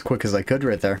light as quick as I could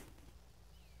right there.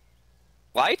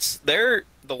 Lights, the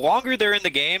longer they're in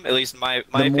the game, at least in my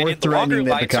opinion, the longer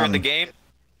lights are in the game,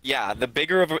 yeah, the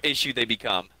bigger of an issue they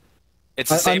become.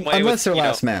 It's the same way unless they're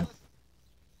last man.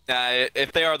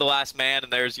 If they are the last man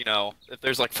and there's, you know, if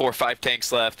there's like 4 or 5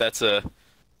 tanks left, that's a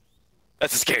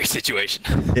scary situation.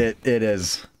 It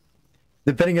is.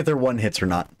 Depending if they're one hits or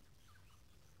not.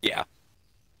 Yeah.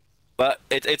 But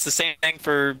it's the same thing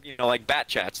for, you know, like bat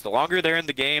chats. The longer they're in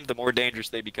the game, the more dangerous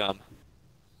they become.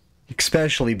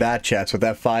 Especially bat chats with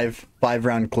that five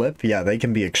round clip. Yeah, they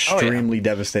can be extremely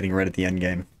devastating right at the end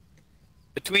game.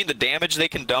 Between the damage they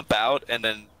can dump out and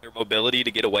then their mobility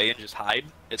to get away and just hide.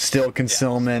 It's, Still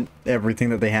concealment, everything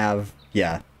that they have.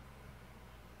 Yeah.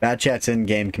 Bat chats in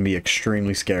game can be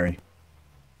extremely scary.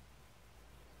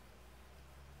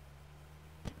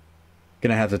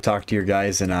 Gonna have to talk to your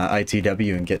guys in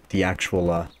ITW and get the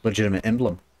actual legitimate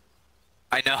emblem.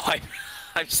 I know.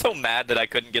 I'm so mad that I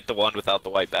couldn't get the one without the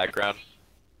white background.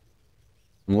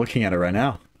 I'm looking at it right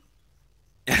now.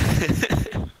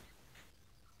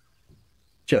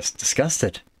 Just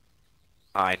disgusted.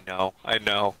 I know.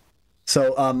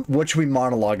 So, what should we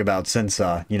monologue about since,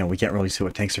 you know, we can't really see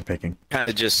what tanks are picking? Kind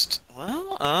of just,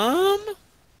 well,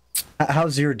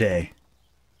 How's your day?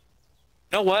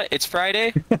 You know what? It's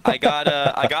Friday. I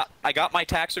got my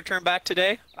tax return back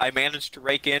today. I managed to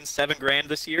rake in $7 grand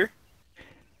this year.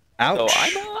 Ouch.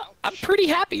 So I'm pretty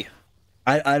happy.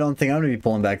 I don't think I'm gonna be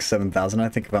pulling back 7,000. I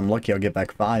think if I'm lucky, I'll get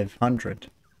back 500.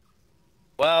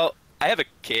 Well, I have a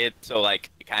kid, so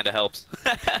like it kind of helps.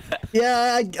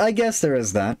 Yeah, I guess there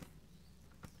is that.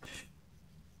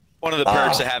 One of the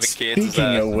perks of having kids is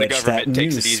Speaking of the which, government that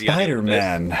takes new it easy on you a bit.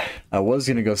 Spider-Man. I was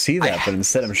gonna go see that, but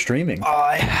instead I'm streaming.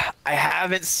 I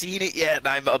haven't seen it yet, and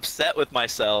I'm upset with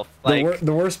myself. Like,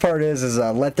 The worst part is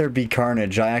Let There Be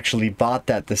Carnage. I actually bought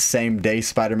that the same day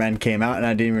Spider-Man came out, and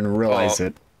I didn't even realize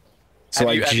it. So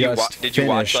did you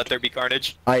watch Let There Be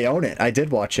Carnage? I own it. I did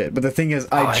watch it, but the thing is,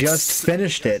 I just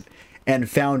finished it and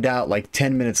found out like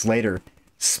 10 minutes later,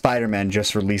 Spider-Man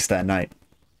just released that night.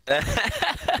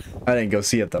 I didn't go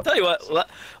see it though. Tell you what,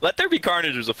 Let There Be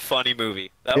Carnage was a funny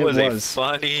movie. That was a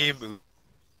funny movie.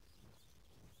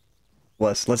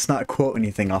 Let's not quote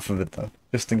anything off of it though,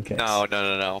 just in case.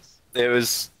 No. It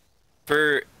was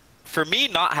for me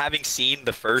not having seen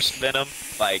the first Venom,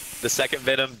 like the second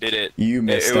Venom did it. You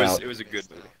missed out. It was a good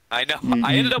movie. I know.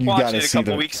 I ended up watching it a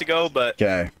couple weeks ago, but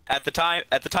at the time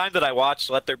that I watched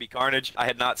Let There Be Carnage, I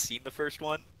had not seen the first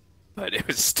one, but it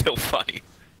was still funny.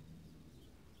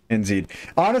 Indeed.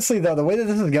 Honestly, though, the way that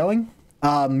this is going,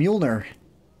 MJLNR,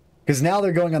 because now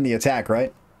they're going on the attack,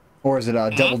 right? Or is it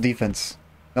double defense?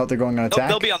 No, they're going on attack?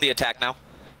 They'll be on the attack now.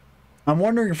 I'm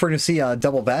wondering if we're going to see a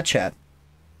double bat chat.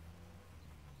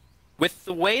 With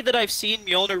the way that I've seen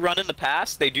MJLNR run in the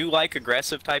past, they do like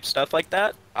aggressive type stuff like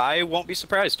that. I won't be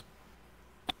surprised.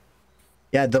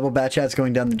 Yeah, double bat chat's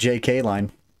going down the JK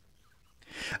line.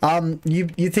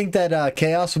 You think that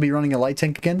Chaos will be running a light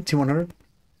tank again, T100?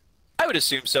 I would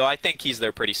assume so. I think he's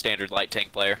their pretty standard light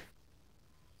tank player.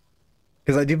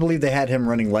 Because I do believe they had him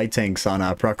running light tanks on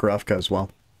Prokhorovka as well.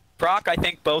 Proc, I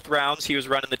think both rounds he was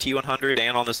running the T100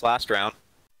 and on this last round.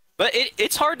 But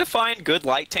it's hard to find good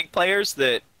light tank players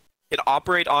that can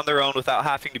operate on their own without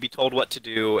having to be told what to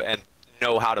do and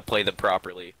know how to play them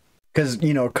properly. Because,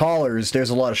 you know, callers, there's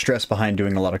a lot of stress behind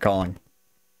doing a lot of calling.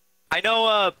 I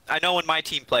know when my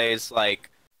team plays, like,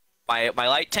 my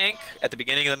light tank at the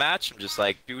beginning of the match, I'm just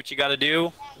like, do what you gotta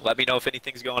do, let me know if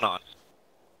anything's going on.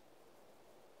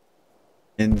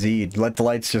 Indeed. Let the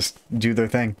lights just do their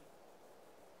thing.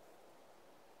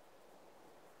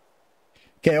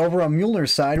 Okay, over on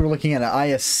MJLNR's side, we're looking at an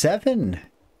IS-7,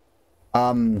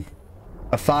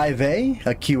 a 5A,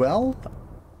 a QL,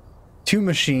 2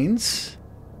 machines,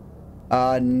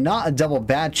 not a double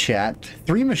bat chat,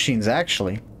 3 machines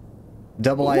actually,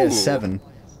 double IS-7.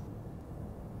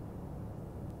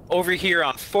 Over here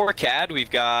on 4CAD, we've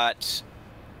got,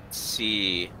 let's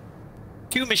see,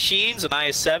 2 machines, an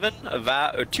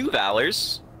IS-7, 2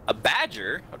 Valors, a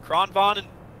Badger, a Kronvon, and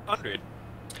 100.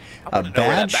 I want to know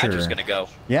where that Badger's going to go.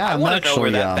 Yeah, I want to know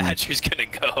where that Badger's going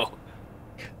to go.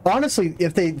 Honestly,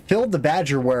 if they filled the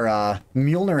Badger where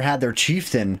MJLNR had their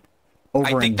Chieftain over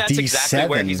in D7. I think that's exactly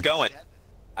where he's going.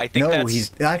 I think he's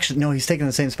taking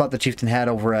the same spot the Chieftain had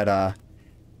over at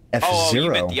F0. Oh, you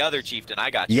meant the other Chieftain.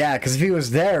 I got you. Yeah, because if he was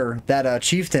there, that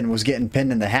Chieftain was getting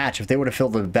pinned in the hatch. If they would have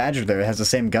filled the Badger there, it has the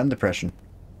same gun depression.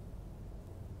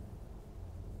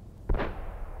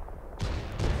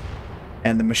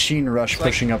 And the machine rush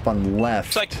pushing up on the left.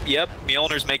 It's like, yep,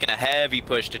 MJLNR's making a heavy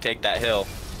push to take that hill.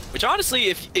 Which honestly,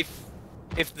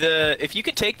 if you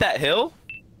can take that hill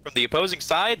from the opposing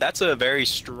side, that's a very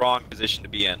strong position to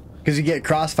be in. Because you get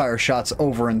crossfire shots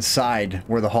over inside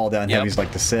where the haul down heavies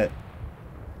like to sit.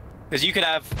 Because you could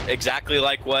have exactly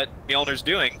like what MJLNR's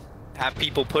doing. Have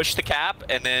people push the cap,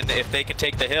 and then if they can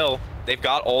take the hill, they've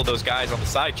got all those guys on the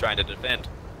side trying to defend.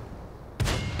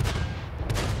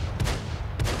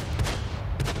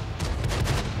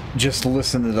 Just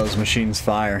listen to those machines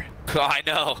fire. Oh, I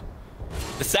know.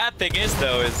 The sad thing is,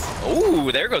 though, is...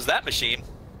 Ooh, there goes that machine.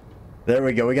 There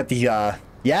we go. We got the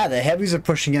Yeah, the heavies are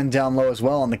pushing in down low as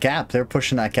well on the cap. They're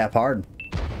pushing that cap hard.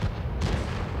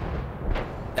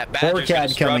 That Badger's going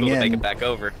to struggle to make it back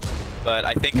over. But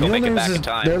I think he'll make it back in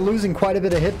time. They're losing quite a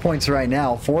bit of hit points right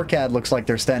now. 4CAD looks like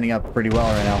they're standing up pretty well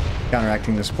right now,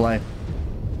 counteracting this play.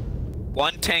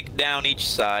 One tank down each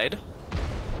side.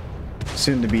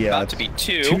 Soon to be, about to be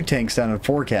two. Two tanks down at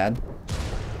 4CAD.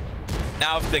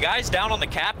 Now, if the guys down on the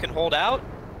cap can hold out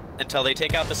until they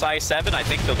take out the size 7, I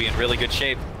think they'll be in really good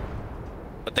shape.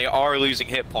 But they are losing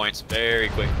hit points very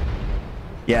quick.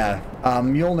 Yeah,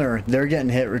 MJLNR, they're getting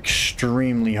hit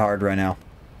extremely hard right now.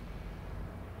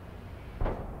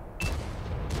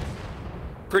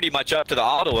 Pretty much up to the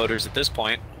autoloaders at this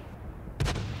point.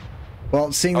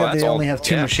 Well, seeing that they only have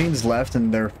 2 machines left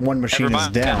and their 1 machine is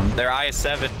down. Their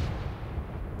IS-7.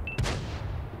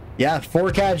 Yeah,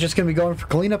 4CAD just going to be going for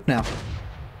cleanup now.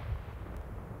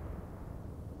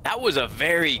 That was a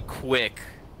very quick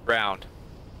round.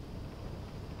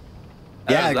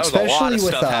 Yeah, especially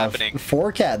with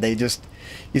 4CAD, they just...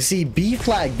 You see, B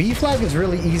flag is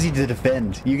really easy to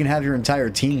defend. You can have your entire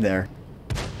team there.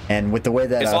 And with the way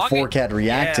that 4CAD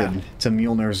reacted to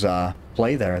MJLNR's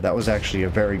play there, that was actually a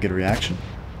very good reaction.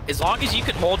 As long as you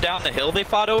can hold down the hill they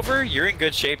fought over, you're in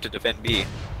good shape to defend B.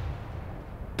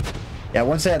 Yeah,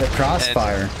 once they had the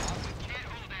crossfire,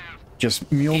 just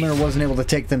MJLNR wasn't able to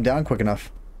take them down quick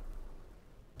enough.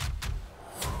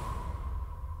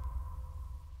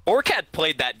 4CAD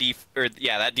played that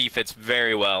defense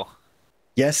very well.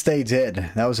 Yes, they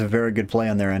did. That was a very good play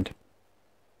on their end.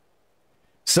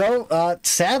 So,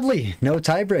 sadly, no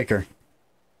tiebreaker.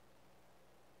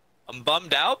 I'm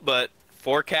bummed out, but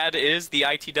 4CAD is the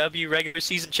ITW regular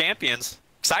season champions.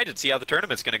 Excited to see how the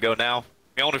tournament's going to go now.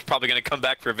 MJLNR's probably going to come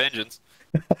back for vengeance.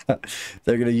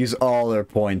 They're going to use all their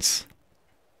points.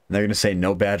 They're going to say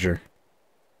no Badger.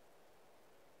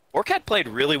 4CAD played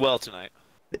really well tonight.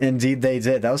 Indeed they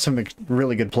did. That was some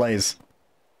really good plays.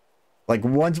 Like,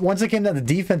 once it came down to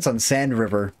defense on Sand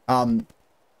River,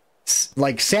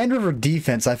 like, Sand River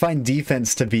defense, I find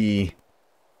defense to be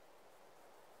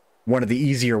one of the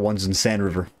easier ones in Sand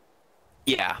River.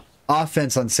 Yeah.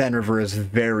 Offense on Sand River is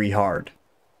very hard.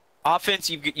 Offense,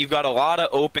 you've got a lot of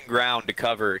open ground to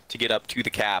cover to get up to the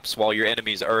caps while your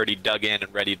enemy's already dug in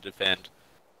and ready to defend.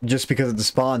 Just because of the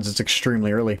spawns, it's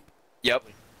extremely early. Yep.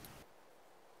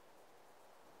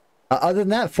 Other than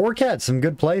that, 4CAD, some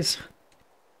good plays.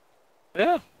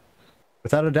 Yeah.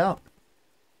 Without a doubt.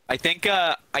 I think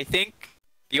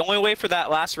the only way for that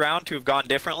last round to have gone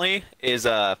differently is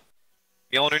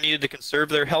MJLNR needed to conserve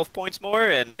their health points more,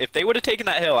 and if they would have taken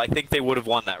that hill, I think they would have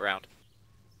won that round.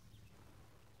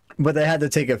 But they had to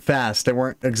take it fast. They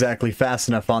weren't exactly fast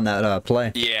enough on that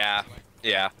play. Yeah,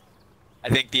 yeah. I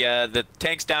think the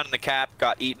tanks down in the cap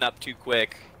got eaten up too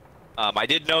quick. I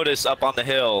did notice up on the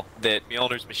hill that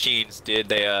MJLNR's machines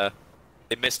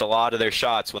they missed a lot of their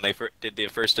shots when they did the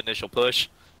first initial push.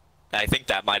 And I think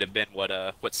that might have been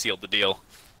what sealed the deal.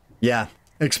 Yeah,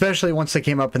 especially once they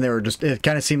came up and they were just, it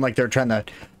kind of seemed like they were trying to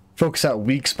focus out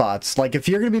weak spots. Like, if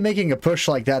you're going to be making a push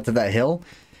like that to that hill,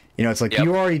 you know, it's like,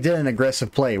 you already did an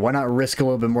aggressive play. Why not risk a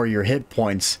little bit more of your hit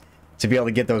points to be able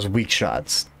to get those weak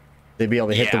shots? To be able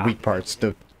to hit the weak parts,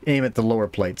 to aim at the lower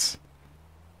plates.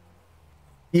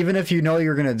 Even if you know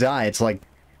you're going to die, it's like,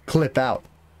 clip out.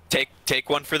 Take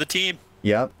one for the team.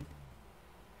 Yep.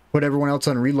 Put everyone else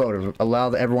on reload.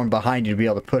 Allow everyone behind you to be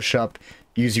able to push up,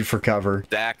 use you for cover.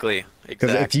 Exactly.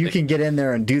 Because if you can get in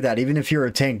there and do that, even if you're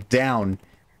a tank down,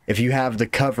 if you have the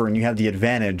cover and you have the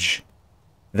advantage,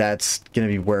 that's going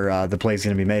to be where the play is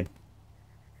going to be made.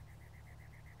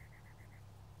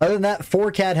 Other than that,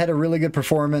 4CAD had a really good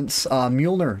performance.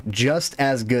 MJLNR, just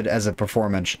as good as a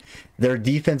performance. Their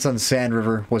defense on Sand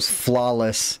River was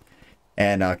flawless.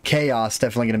 And Chaos,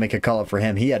 definitely going to make a call up for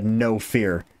him. He had no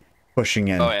fear pushing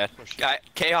in. Oh, yeah.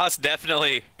 Chaos,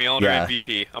 definitely MJLNR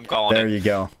MVP. I'm calling There you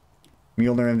go.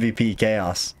 MJLNR MVP,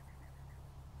 Chaos.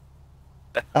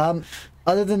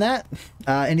 Other than that,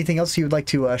 anything else you would like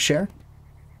to share?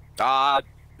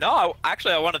 No,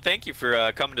 actually, I want to thank you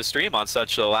for coming to stream on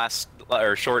such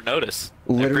a short notice.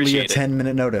 Literally a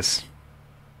 10-minute notice.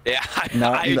 Yeah, I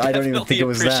don't even think it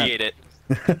was appreciate it.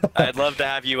 I'd love to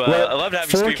have you. I'd love to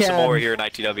have you stream some more here in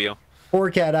ITW.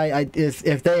 4CAD,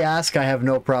 if they ask, I have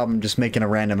no problem just making a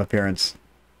random appearance.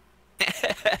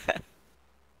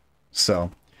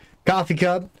 So, Coffee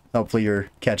Cub, hopefully you're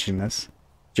catching this.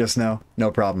 Just know,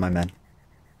 no problem, my man.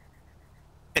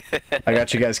 I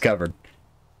got you guys covered.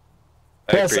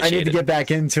 Plus, I need to get back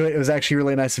into it. It was actually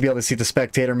really nice to be able to see the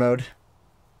spectator mode.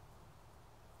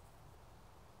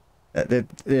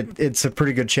 It's a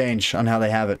pretty good change on how they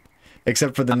have it.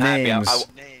 except for the I'm happy. names.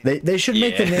 They should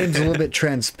make the names a little bit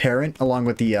transparent along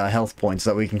with the health points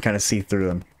so that we can kind of see through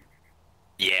them.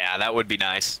 Yeah, that would be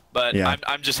nice. But Yeah.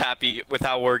 I'm just happy with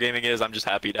how Wargaming is. I'm just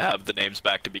happy to have the names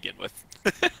back to begin with.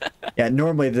 Yeah,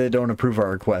 normally they don't approve our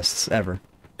requests ever.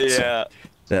 Yeah.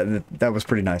 So, that was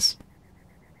pretty nice.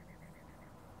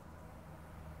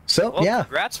 So, Well, yeah.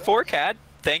 congrats, 4CAD.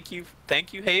 Thank you,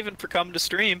 Haven, for coming to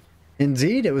stream.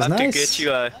 Indeed, it was I'll have nice.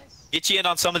 to get you in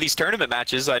on some of these tournament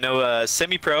matches. I know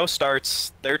Semi-Pro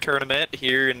starts their tournament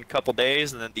here in a couple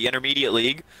days, and then the Intermediate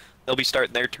League, they'll be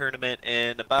starting their tournament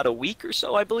in about a week or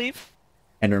so, I believe.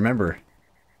 And remember,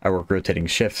 I work rotating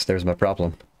shifts. There's my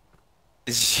problem.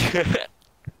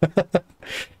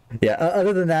 Yeah,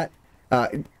 other than that,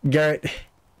 Garrett,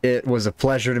 it was a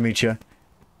pleasure to meet you.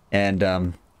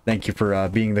 And thank you for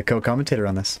being the co-commentator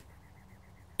on this.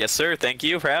 Yes, sir. Thank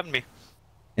you for having me.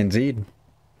 Indeed.